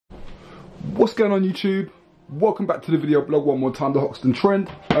What's going on YouTube? Welcome back to the video blog one more time,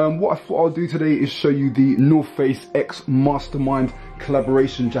 TheHoxtonTrend. What I thought I'll do today is show you the North Face X Mastermind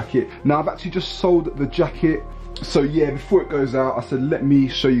collaboration jacket. Now I've actually just sold the jacket, so yeah, before it goes out I said let me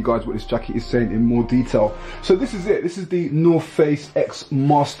show you guys what this jacket is saying in more detail. So this is it, this is the North Face X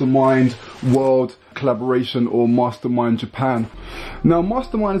Mastermind World collaboration, or Mastermind Japan. Now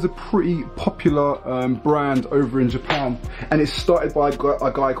Mastermind is a pretty popular brand over in Japan, and it's started by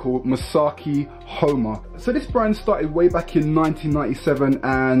a guy called Masaki Homa. So this brand started way back in 1997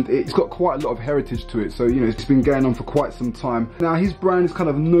 and it's got quite a lot of heritage to it, so you know it's been going on for quite some time. Now his brand is kind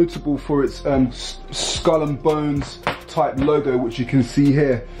of notable for its skull and bones type logo, which you can see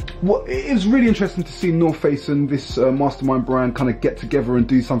here. It is really interesting to see North Face and this Mastermind brand kind of get together and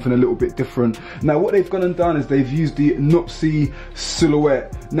do something a little bit different. Now what they've gone and done is they've used the Nuptse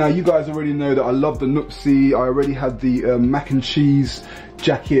silhouette. Now you guys already know that I love the Nuptse. I already had the mac and cheese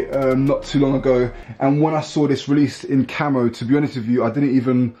jacket not too long ago, and when I saw this released in camo, to be honest with you, I didn't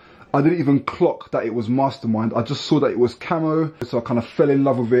even clock that it was Mastermind. I just saw that it was camo, so I kind of fell in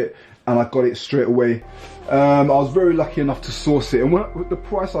love with it and I got it straight away. I was very lucky enough to source it, and the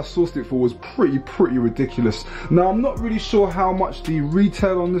price I sourced it for was pretty ridiculous. Now I'm not really sure how much the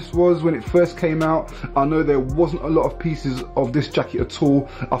retail on this was when it first came out. I know there wasn't a lot of pieces of this jacket at all.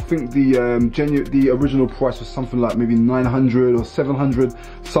 I think the original price was something like maybe 900 or 700,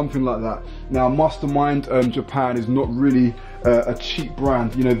 something like that. Now Mastermind Japan is not really a cheap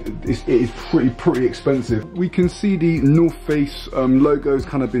brand, you know, it is pretty expensive. We can see the North Face logo's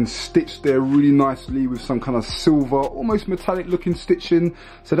kind of been stitched there really nicely with some kind of silver, almost metallic looking stitching,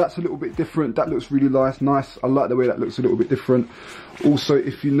 so that's a little bit different. That looks really nice. I like the way that looks a little bit different. Also,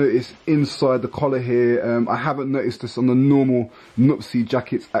 if you notice inside the collar here, I haven't noticed this on the normal Nuptse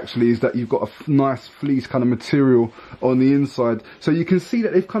jackets actually, is that you've got a nice fleece kind of material on the inside. So you can see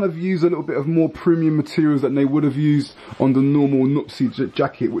that they've kind of used a little bit of more premium materials than they would have used on the normal Nuptse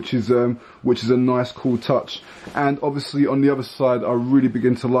jacket, which is a nice cool touch. And obviously on the other side, I really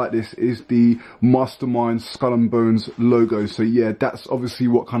begin to like this, is the Mastermind Skull and Bones logo. So yeah, that's obviously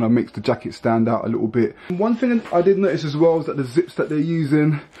what kind of makes the jacket stand out a little bit. One thing I did notice as well is that the zips that they're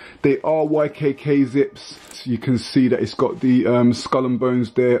using, they are YKK zips. So you can see that it's got the skull and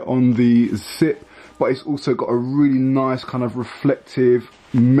bones there on the zip, but it's also got a really nice kind of reflective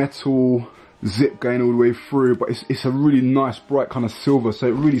metal zip going all the way through, but it's a really nice bright kind of silver, so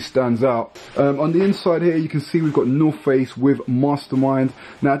it really stands out. On the inside here you can see we've got North Face with Mastermind.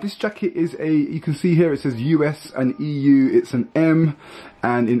 Now this jacket is you can see here it says US and EU, it's an M,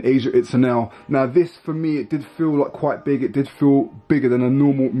 and in Asia it's an L. Now this, for me, it did feel like quite big. It did feel bigger than a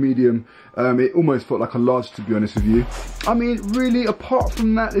normal medium. It almost felt like a large, to be honest with you. I mean, really, apart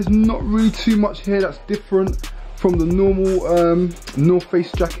from that, there's not really too much here that's different from the normal North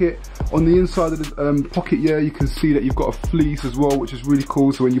Face jacket. On the inside of the pocket here, you can see that you've got a fleece as well, which is really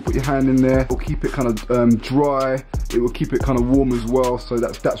cool. So when you put your hand in there, it'll keep it kind of dry. It will keep it kind of warm as well. So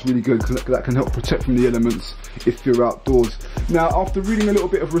that's really good, because that can help protect from the elements if you're outdoors. Now, after reading a little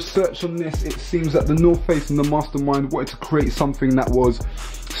bit of research on this, it seems that the North Face and the Mastermind wanted to create something that was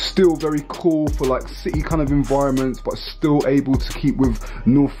still very cool for like city kind of environments, but still able to keep with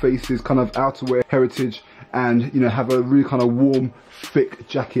North Face's kind of outerwear heritage, and you know, have a really kind of warm, thick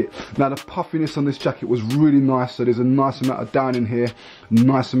jacket. Now the puffiness on this jacket was really nice, so there's a nice amount of down in here,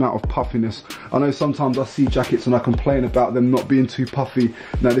 nice amount of puffiness. I know sometimes I see jackets and I complain about them not being too puffy.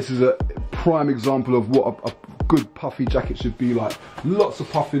 Now this is a prime example of what a good puffy jacket should be like. Lots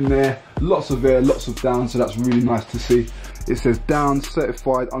of puff in there, lots of air, lots of down, so that's really nice to see. It says down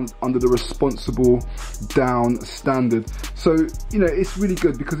certified under the responsible down standard. So, you know, it's really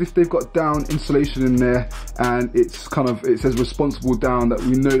good, because if they've got down insulation in there and it's kind of, it says responsible down, that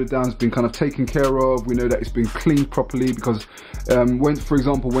we know the down's been kind of taken care of, we know that it's been cleaned properly, because when, for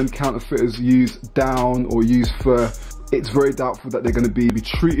example, when counterfeiters use down or use fur, it's very doubtful that they're going to be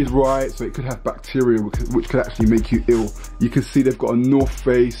treated right, so it could have bacteria which could actually make you ill. You can see they've got a North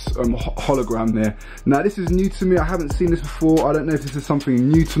Face hologram there. Now this is new to me, I haven't seen this before. I don't know if this is something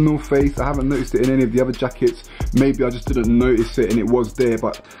new to North Face. I haven't noticed it in any of the other jackets. Maybe I just didn't notice it and it was there,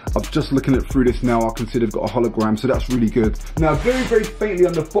 but I'm just looking at through this now, I can see they've got a hologram, so that's really good. Now very faintly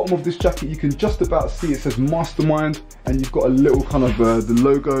on the bottom of this jacket, you can just about see it says Mastermind, and you've got a little kind of the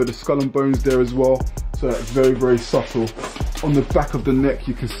logo, the skull and bones there as well. So that's very subtle. On the back of the neck,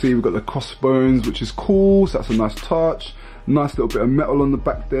 you can see we've got the crossbones, which is cool, so that's a nice touch. Nice little bit of metal on the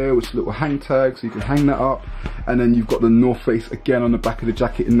back there, which is a little hang tag, so you can hang that up. And then you've got the North Face again on the back of the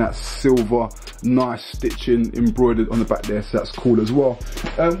jacket in that silver, nice stitching embroidered on the back there, so that's cool as well.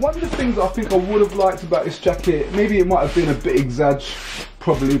 One of the things I think I would have liked about this jacket, maybe it might have been a bit exag,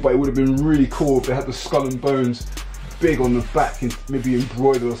 probably, but it would have been really cool if it had the skull and bones big on the back and maybe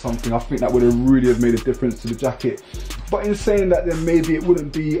embroidered or something. I think that would have really made a difference to the jacket. But in saying that, then maybe it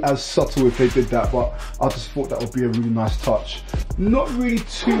wouldn't be as subtle if they did that, but I just thought that would be a really nice touch. Not really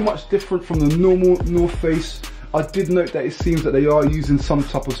too much different from the normal North Face. I did note that it seems that they are using some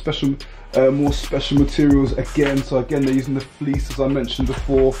type of special, more special materials again. So again, they're using the fleece, as I mentioned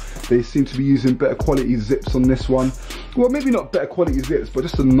before. They seem to be using better quality zips on this one. Well, maybe not better quality zips, but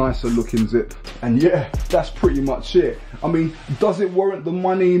just a nicer looking zip. And yeah, that's pretty much it. I mean, does it warrant the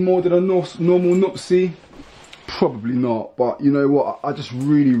money more than a normal Nuptse? Probably not, but you know what, I just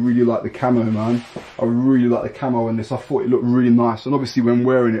really like the camo, man. I really like the camo in this. I thought it looked really nice, and obviously when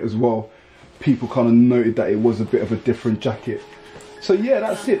wearing it as well, people kind of noted that it was a bit of a different jacket. So yeah,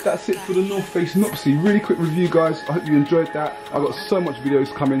 that's it for the North Face Nuptse. Really quick review, guys. I hope you enjoyed that. I've got so much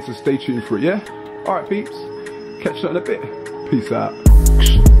videos coming, so stay tuned for it, yeah? Alright peeps, catch you in a bit. Peace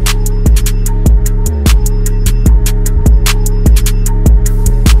out.